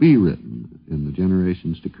more will be written in the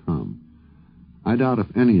generations to come. I doubt if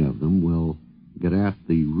any of them will get at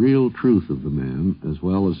the real truth of the man as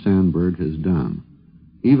well as Sandburg has done,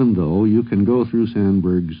 even though you can go through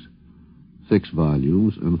Sandburg's 6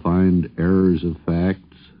 volumes and find errors of facts,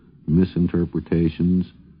 misinterpretations,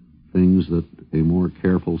 things that a more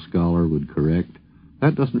careful scholar would correct.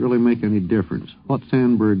 That doesn't really make any difference. What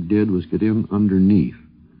Sandburg did was get in underneath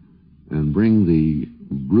and bring the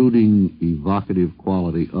brooding, evocative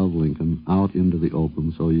quality of Lincoln out into the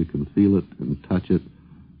open so you can feel it and touch it.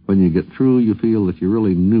 When you get through, you feel that you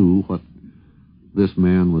really knew what this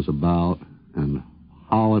man was about and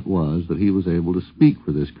how it was that he was able to speak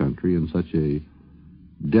for this country in such a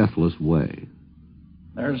deathless way.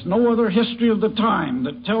 There's no other history of the time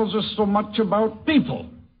that tells us so much about people.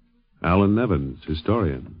 Alan Nevins,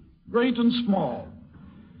 historian. Great and small,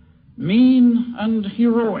 mean and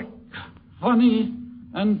heroic, funny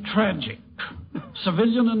and tragic,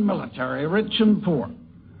 civilian and military, rich and poor.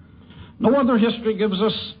 No other history gives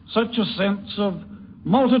us such a sense of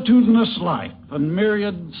multitudinous life and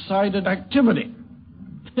myriad-sided activity.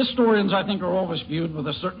 Historians, I think, are always viewed with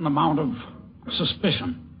a certain amount of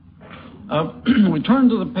suspicion. We turn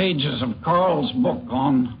to the pages of Carl's book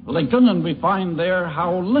on Lincoln, and we find there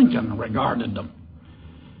how Lincoln regarded them.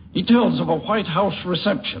 He tells of a White House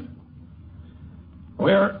reception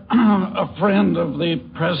where a friend of the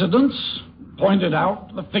president's pointed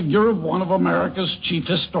out the figure of one of America's chief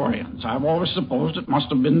historians. I've always supposed it must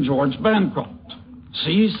have been George Bancroft.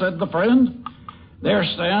 See, said the friend, there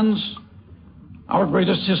stands our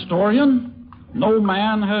greatest historian. No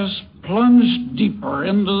man has plunged deeper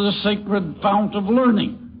into the sacred fount of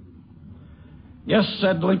learning. Yes,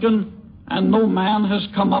 said Lincoln, and no man has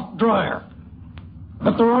come up drier.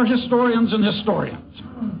 But there are historians and historians.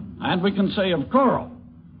 And we can say of Carl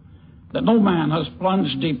that no man has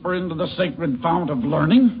plunged deeper into the sacred fount of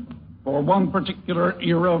learning for one particular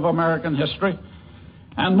era of American history,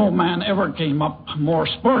 and no man ever came up more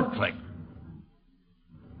sparkling.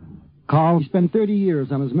 Carl spent 30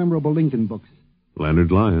 years on his memorable Lincoln books.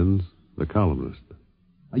 Leonard Lyons, the columnist.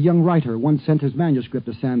 A young writer once sent his manuscript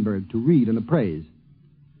to Sandburg to read and appraise.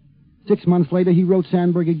 6 months later, he wrote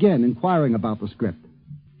Sandburg again, inquiring about the script.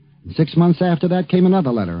 6 months after that came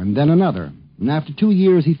another letter, and then another. And after 2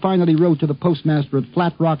 years, he finally wrote to the postmaster at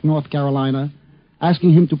Flat Rock, North Carolina,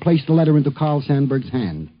 asking him to place the letter into Carl Sandburg's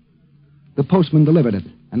hand. The postman delivered it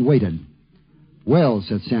and waited. Well,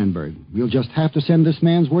 said Sandburg, we'll just have to send this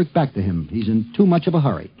man's work back to him. He's in too much of a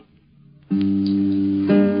hurry.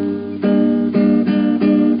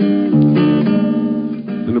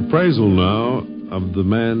 An appraisal now of the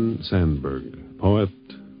man Sandburg, poet,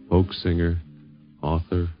 folk singer,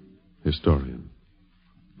 author, historian.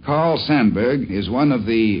 Carl Sandburg is one of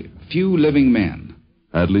the few living men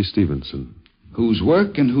Adlai Stevenson, whose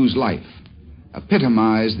work and whose life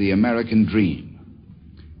epitomize the American dream.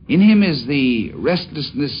 In him is the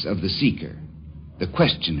restlessness of the seeker, the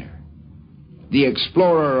questioner, the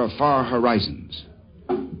explorer of far horizons,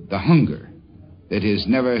 the hunger that is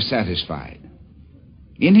never satisfied.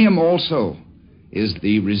 In him also is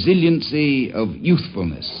the resiliency of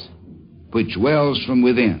youthfulness, which wells from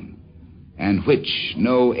within and which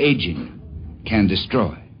no aging can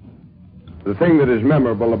destroy. The thing that is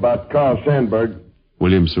memorable about Carl Sandburg,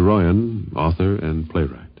 William Saroyan, author and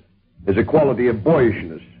playwright, is a quality of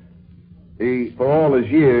boyishness. He, for all his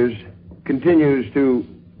years, continues to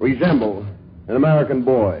resemble an American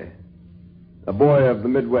boy, a boy of the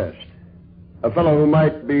Midwest, a fellow who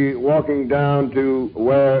might be walking down to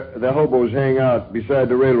where the hobos hang out beside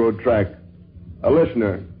the railroad track, a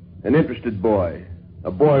listener, an interested boy, a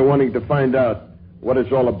boy wanting to find out what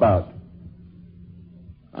it's all about.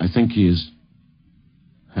 I think he has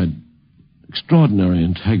had extraordinary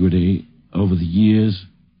integrity over the years.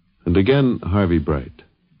 And again, Harvey Bright.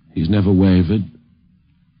 He's never wavered.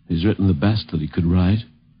 He's written the best that he could write.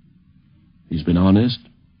 He's been honest.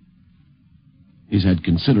 He's had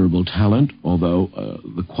considerable talent, although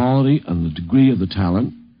the quality and the degree of the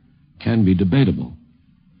talent can be debatable.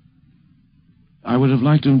 I would have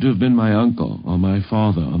liked him to have been my uncle, or my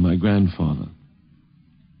father, or my grandfather.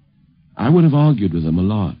 I would have argued with him a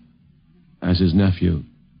lot, as his nephew,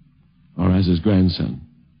 or as his grandson.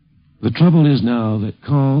 The trouble is now that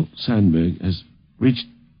Carl Sandburg has reached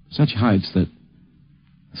such heights that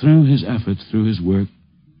through his efforts, through his work,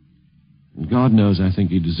 and God knows I think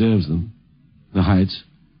he deserves them, the heights,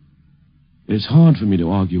 it's hard for me to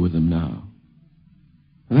argue with him now.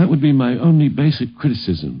 And that would be my only basic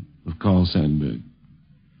criticism of Carl Sandburg.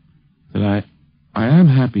 That I am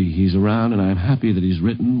happy he's around, and I am happy that he's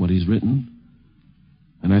written what he's written,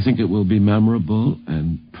 and I think it will be memorable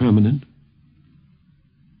and permanent.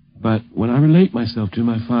 But when I relate myself to him,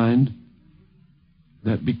 I find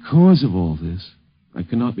that because of all this, I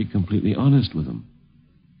cannot be completely honest with him.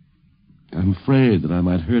 I'm afraid that I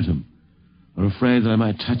might hurt him, or afraid that I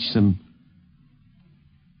might touch some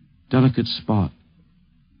delicate spot.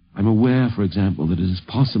 I'm aware, for example, that it is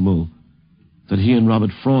possible that he and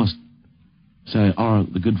Robert Frost, say,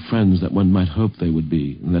 aren't the good friends that one might hope they would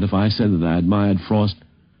be, and that if I said that I admired Frost,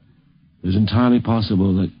 it is entirely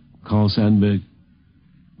possible that Carl Sandburg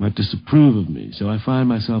might disapprove of me. So I find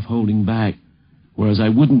myself holding back, whereas I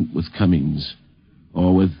wouldn't with Cummings,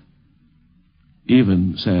 or with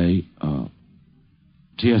even, say,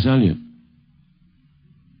 T.S. Eliot.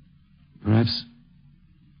 Perhaps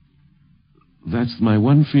that's my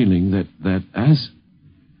one feeling, that as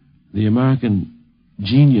the American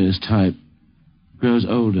genius type grows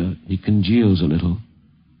older, he congeals a little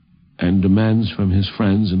and demands from his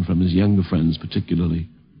friends, and from his younger friends particularly,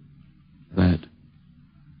 that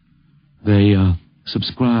they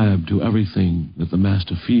subscribe to everything that the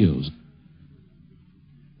master feels.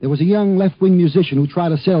 There was a young left-wing musician who tried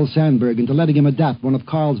to sell Sandburg into letting him adapt one of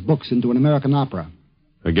Carl's books into an American opera.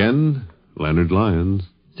 Again, Leonard Lyons.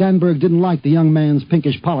 Sandburg didn't like the young man's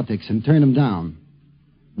pinkish politics and turned him down.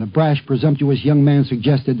 The brash, presumptuous young man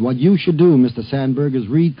suggested, what you should do, Mr. Sandburg, is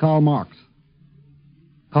read Karl Marx.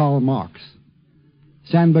 Karl Marx.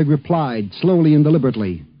 Sandburg replied, slowly and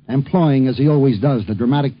deliberately, employing, as he always does, the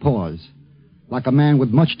dramatic pause, like a man with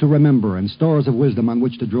much to remember and stores of wisdom on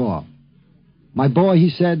which to draw. My boy, he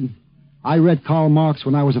said, I read Karl Marx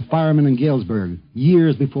when I was a fireman in Galesburg,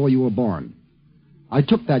 years before you were born. I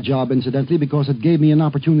took that job, incidentally, because it gave me an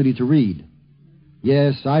opportunity to read.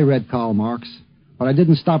 Yes, I read Karl Marx, but I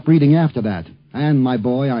didn't stop reading after that. And, my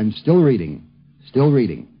boy, I'm still reading. Still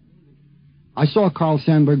reading. I saw Carl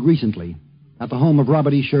Sandburg recently at the home of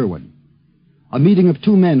Robert E. Sherwood, a meeting of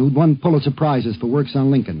two men who'd won Pulitzer Prizes for works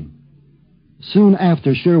on Lincoln. Soon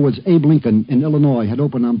after Sherwood's Abe Lincoln in Illinois had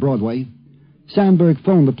opened on Broadway, Sandburg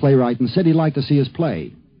phoned the playwright and said he'd like to see his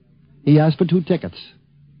play. He asked for 2 tickets,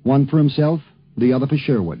 one for himself, the other for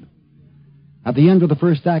Sherwood. At the end of the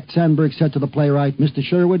first act, Sandburg said to the playwright, Mr.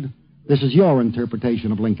 Sherwood, this is your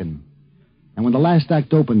interpretation of Lincoln. And when the last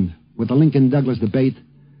act opened with the Lincoln-Douglas debate,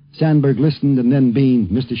 Sandburg listened and then beamed.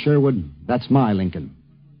 Mr. Sherwood, that's my Lincoln.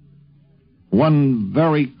 One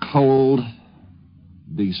very cold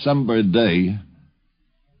December day,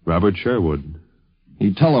 Robert Sherwood.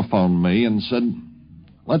 He telephoned me and said,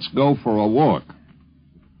 let's go for a walk.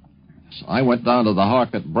 So I went down to the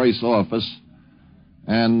Harkett Brace office,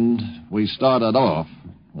 and we started off.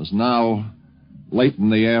 It was now late in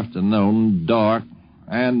the afternoon, dark,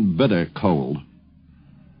 and bitter cold.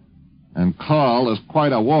 And Carl is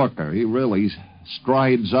quite a walker. He really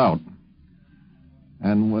strides out.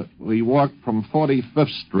 And we walked from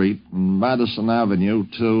 45th Street and Madison Avenue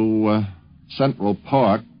to Central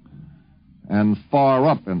Park and far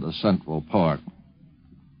up into Central Park.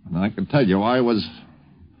 And I can tell you, I was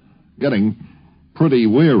getting pretty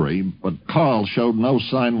weary, but Carl showed no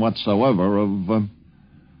sign whatsoever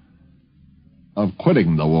of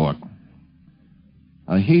quitting the walk.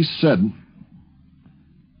 He said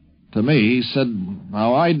to me,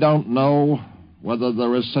 now I don't know whether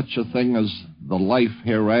there is such a thing as the life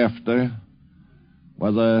hereafter,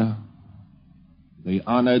 whether the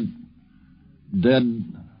honored dead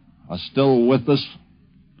are still with us.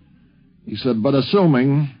 He said, but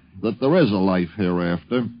assuming that there is a life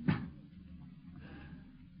hereafter,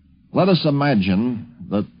 let us imagine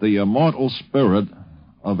that the immortal spirit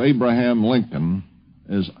of Abraham Lincoln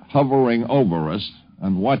is hovering over us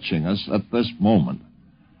and watching us at this moment.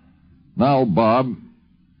 Now, Bob,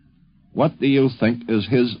 what do you think is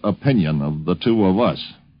his opinion of the two of us?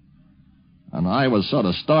 And I was sort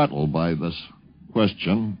of startled by this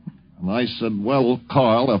question, and I said, well,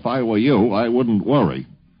 Carl, if I were you, I wouldn't worry.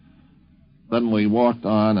 Then we walked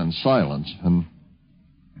on in silence, and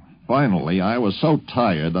finally I was so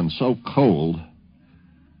tired and so cold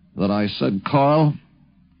that I said, Carl,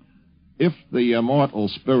 if the immortal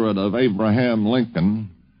spirit of Abraham Lincoln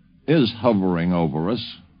is hovering over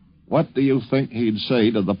us, what do you think he'd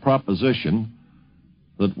say to the proposition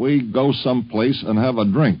that we go someplace and have a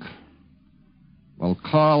drink? Well,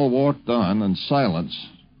 Carl walked on in silence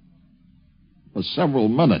for several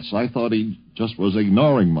minutes. I thought he just was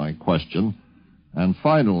ignoring my question. And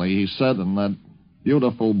finally he said in that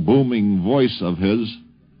beautiful booming voice of his,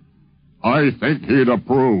 I think he'd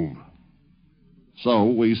approve. So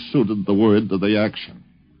we suited the word to the action.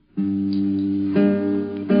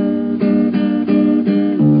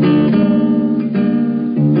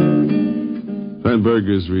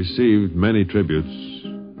 Sandburg has received many tributes,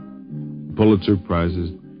 Pulitzer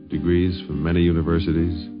Prizes, degrees from many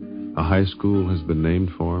universities. A high school has been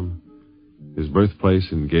named for him. His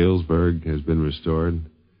birthplace in Galesburg has been restored.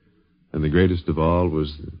 And the greatest of all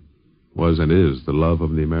was and is the love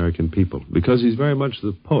of the American people, because he's very much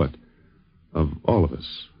the poet of all of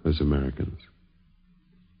us as Americans.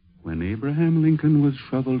 When Abraham Lincoln was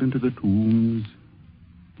shoveled into the tombs,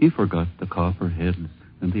 he forgot the copperheads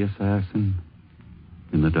and the assassin.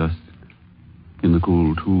 In the dust, in the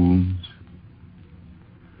cool tombs.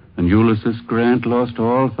 And Ulysses Grant lost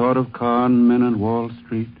all thought of con men and Wall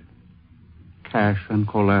Street. Cash and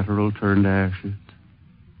collateral turned ashes.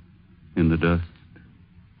 In the dust,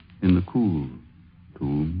 in the cool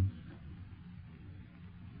tombs.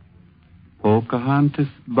 Pocahontas'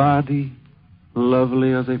 body,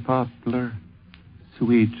 lovely as a poplar,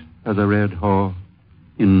 sweet as a red haw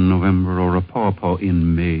in November or a pawpaw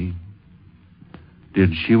in May.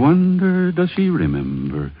 Did she wonder, does she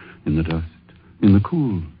remember, in the dust, in the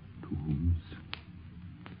cool tombs?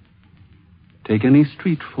 Take any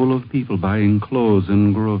street full of people buying clothes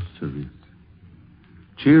and groceries,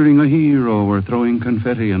 cheering a hero or throwing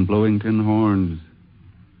confetti and blowing tin horns.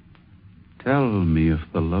 Tell me if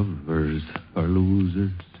the lovers are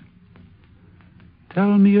losers.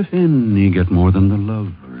 Tell me if any get more than the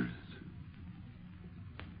lovers.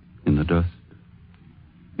 In the dust,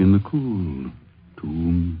 in the cool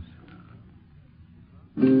tombs.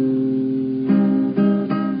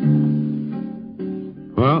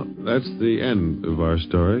 Well, that's the end of our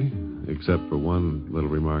story, except for one little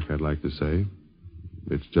remark I'd like to say.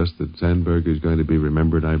 It's just that Sandburg is going to be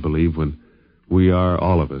remembered, I believe, when we are,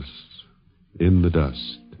 all of us, in the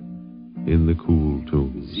dust, in the cool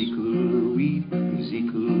tombs. Ezekiel weep,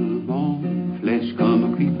 Ezekiel mourn, flesh come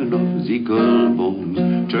a-creeping off Ezekiel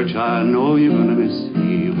bones. Church, I know you're gonna miss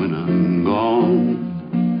me when I'm gone.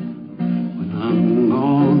 When I'm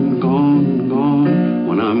gone, gone, gone.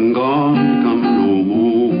 When I'm gone, come no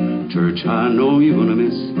more. Church, I know you're gonna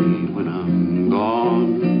miss me when I'm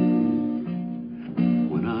gone.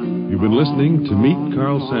 You've been listening to Meet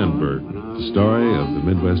Carl Sandburg, the story of the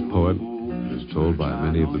Midwest poet as told by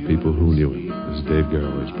many of the people who knew him. This is Dave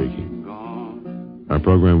Garroway speaking. Our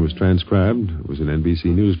program was transcribed. It was an NBC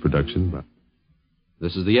News production.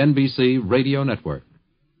 This is the NBC Radio Network.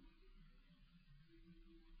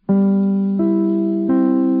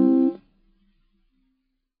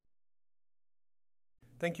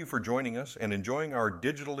 Thank you for joining us and enjoying our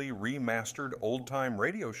digitally remastered old-time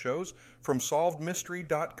radio shows from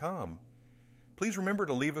SolvedMystery.com. Please remember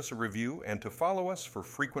to leave us a review and to follow us for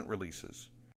frequent releases.